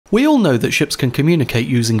We all know that ships can communicate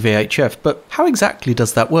using VHF, but how exactly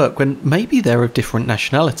does that work when maybe they're of different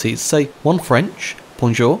nationalities, say one French,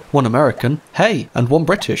 bonjour, one American, hey, and one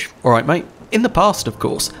British, alright mate. In the past, of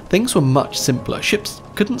course, things were much simpler. Ships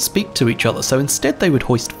couldn't speak to each other, so instead they would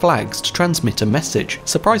hoist flags to transmit a message.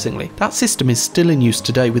 Surprisingly, that system is still in use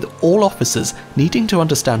today, with all officers needing to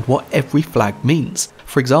understand what every flag means.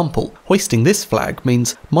 For example, hoisting this flag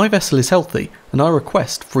means my vessel is healthy and I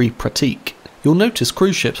request free pratique. You'll notice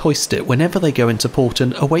cruise ships hoist it whenever they go into port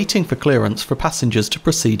and are waiting for clearance for passengers to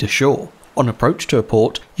proceed ashore. On approach to a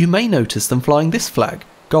port, you may notice them flying this flag,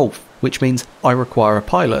 Golf, which means I require a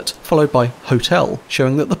pilot, followed by hotel,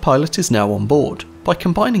 showing that the pilot is now on board. By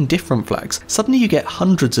combining different flags, suddenly you get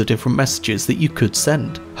hundreds of different messages that you could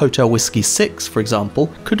send. Hotel Whiskey 6, for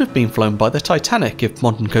example, could have been flown by the Titanic if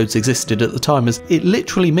modern codes existed at the time, as it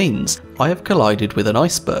literally means I have collided with an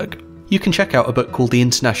iceberg. You can check out a book called The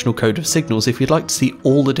International Code of Signals if you'd like to see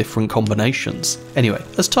all the different combinations. Anyway,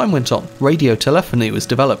 as time went on, radio telephony was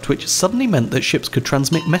developed, which suddenly meant that ships could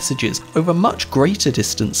transmit messages over much greater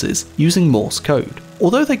distances using Morse code.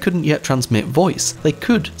 Although they couldn't yet transmit voice, they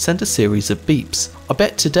could send a series of beeps. I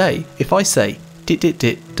bet today, if I say dit dit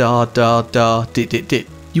dit da da da dit dit dit,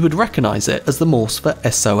 you would recognise it as the Morse for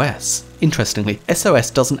SOS. Interestingly,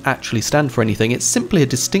 SOS doesn't actually stand for anything, it's simply a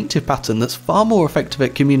distinctive pattern that's far more effective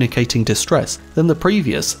at communicating distress than the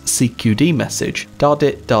previous CQD message, da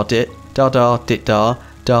dit da dit, da da dit da,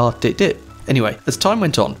 da dit dit. Anyway, as time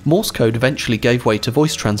went on, Morse code eventually gave way to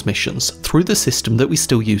voice transmissions through the system that we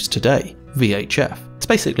still use today, VHF. It's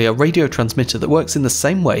basically a radio transmitter that works in the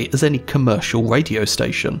same way as any commercial radio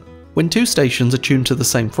station. When two stations are tuned to the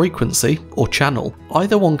same frequency, or channel,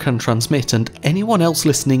 either one can transmit and anyone else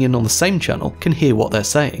listening in on the same channel can hear what they're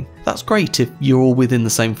saying. That's great if you're all within the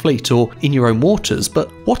same fleet or in your own waters, but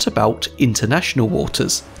what about international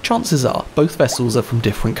waters? Chances are both vessels are from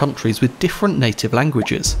different countries with different native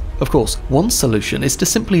languages. Of course, one solution is to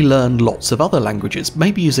simply learn lots of other languages,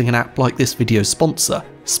 maybe using an app like this video's sponsor,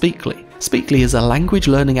 Speakly. Speakly is a language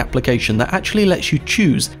learning application that actually lets you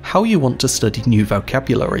choose how you want to study new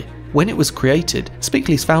vocabulary. When it was created,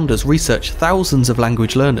 Speakly's founders researched thousands of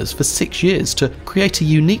language learners for 6 years to create a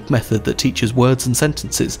unique method that teaches words and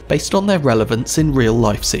sentences based on their relevance in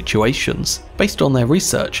real-life situations. Based on their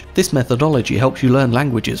research, this methodology helps you learn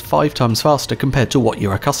languages 5 times faster compared to what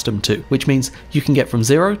you're accustomed to, which means you can get from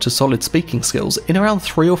 0 to solid speaking skills in around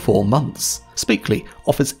 3 or 4 months. Speakly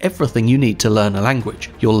offers everything you need to learn a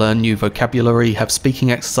language. You'll learn new vocabulary, have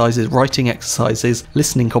speaking exercises, writing exercises,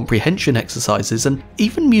 listening comprehension exercises, and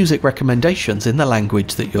even music recommendations in the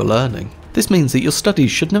language that you're learning. This means that your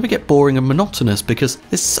studies should never get boring and monotonous because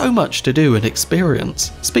there's so much to do and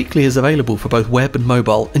experience. Speakly is available for both web and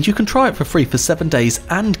mobile, and you can try it for free for 7 days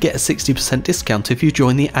and get a 60% discount if you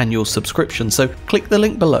join the annual subscription, so click the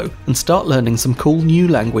link below and start learning some cool new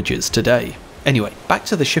languages today. Anyway, back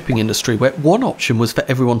to the shipping industry, where one option was for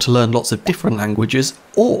everyone to learn lots of different languages,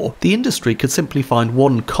 or the industry could simply find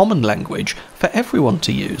one common language for everyone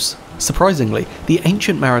to use. Surprisingly, the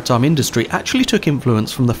ancient maritime industry actually took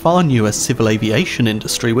influence from the far newer civil aviation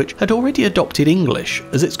industry, which had already adopted English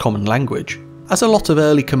as its common language. As a lot of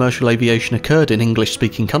early commercial aviation occurred in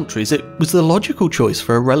English-speaking countries, it was the logical choice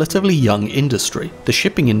for a relatively young industry. The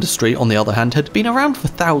shipping industry, on the other hand, had been around for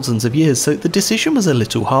thousands of years, so the decision was a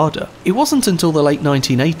little harder. It wasn't until the late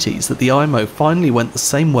 1980s that the IMO finally went the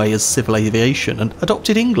same way as civil aviation and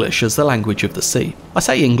adopted English as the language of the sea. I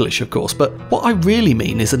say English, of course, but what I really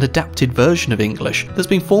mean is an adapted version of English that's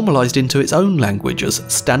been formalised into its own language as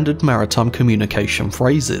standard maritime communication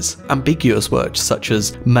phrases. Ambiguous words such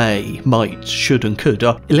as may, might, should and could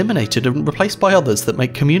are eliminated and replaced by others that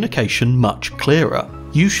make communication much clearer.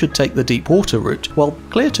 You should take the deep water route, while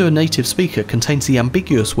clear to a native speaker contains the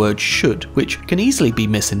ambiguous word should, which can easily be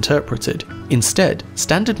misinterpreted. Instead,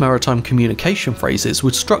 standard maritime communication phrases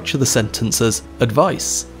would structure the sentence as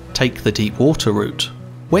advice, take the deep water route.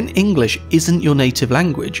 When English isn't your native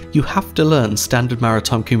language, you have to learn standard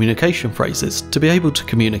maritime communication phrases to be able to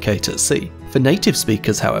communicate at sea. For native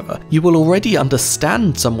speakers, however, you will already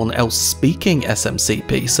understand someone else speaking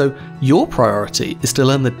SMCP, so your priority is to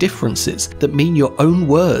learn the differences that mean your own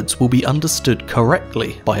words will be understood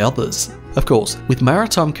correctly by others. Of course, with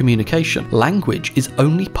maritime communication, language is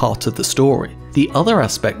only part of the story. The other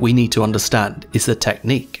aspect we need to understand is the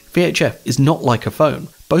technique. VHF is not like a phone.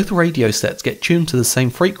 Both radio sets get tuned to the same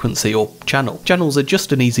frequency or channel. Channels are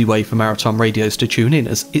just an easy way for maritime radios to tune in,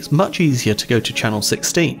 as it's much easier to go to channel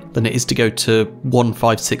 16 than it is to go to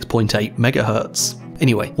 156.8 MHz.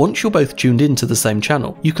 Anyway, once you're both tuned into the same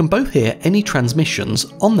channel, you can both hear any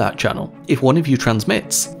transmissions on that channel. If one of you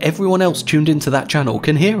transmits, everyone else tuned into that channel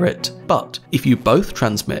can hear it. But if you both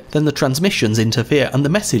transmit, then the transmissions interfere and the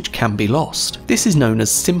message can be lost. This is known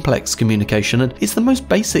as simplex communication, and it's the most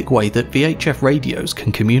basic way that VHF radios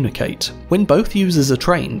can communicate. When both users are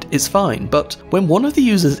trained, it's fine, but when one of the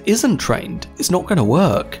users isn't trained, it's not going to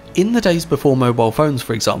work. In the days before mobile phones,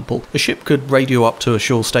 for example, a ship could radio up to a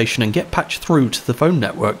shore station and get patched through to the phone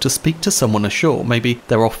network to speak to someone ashore, maybe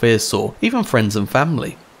their office or even friends and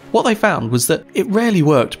family. What they found was that it rarely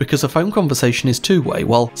worked because a phone conversation is two-way,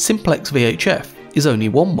 while simplex VHF is only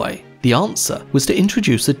one-way. The answer was to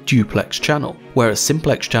introduce a duplex channel. Where a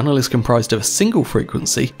simplex channel is comprised of a single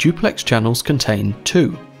frequency, duplex channels contain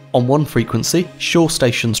two. On one frequency, shore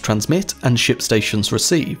stations transmit and ship stations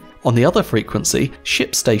receive. On the other frequency,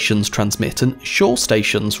 ship stations transmit and shore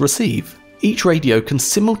stations receive. Each radio can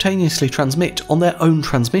simultaneously transmit on their own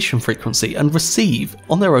transmission frequency and receive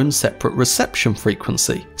on their own separate reception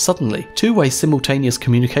frequency. Suddenly, two-way simultaneous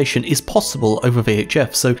communication is possible over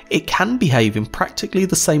VHF, so it can behave in practically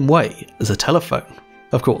the same way as a telephone.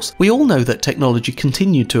 Of course, we all know that technology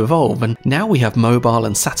continued to evolve, and now we have mobile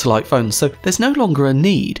and satellite phones, so there's no longer a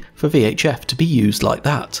need for VHF to be used like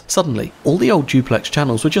that. Suddenly, all the old duplex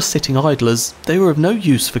channels were just sitting idle as they were of no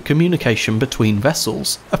use for communication between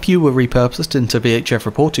vessels. A few were repurposed into VHF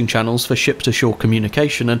reporting channels for ship-to-shore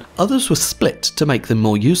communication, and others were split to make them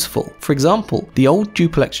more useful. For example, the old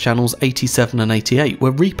duplex channels 87 and 88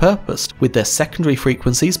 were repurposed, with their secondary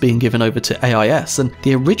frequencies being given over to AIS and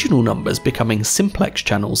the original numbers becoming simplex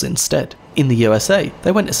channels instead. In the USA,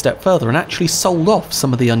 they went a step further and actually sold off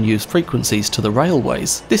some of the unused frequencies to the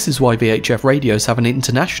railways. This is why VHF radios have an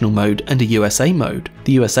international mode and a USA mode.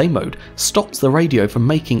 The USA mode stops the radio from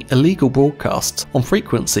making illegal broadcasts on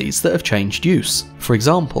frequencies that have changed use. For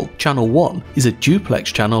example, channel 1 is a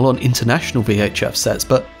duplex channel on international VHF sets,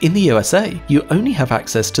 but in the USA, you only have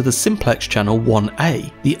access to the simplex channel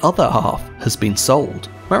 1A. The other half has been sold.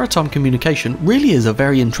 Maritime communication really is a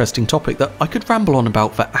very interesting topic that I could ramble on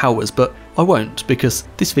about for hours, but I won't, because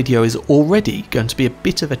this video is already going to be a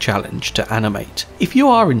bit of a challenge to animate. If you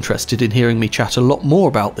are interested in hearing me chat a lot more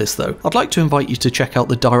about this though, I'd like to invite you to check out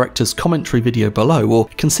the director's commentary video below, or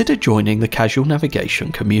consider joining the casual navigation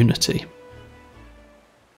community.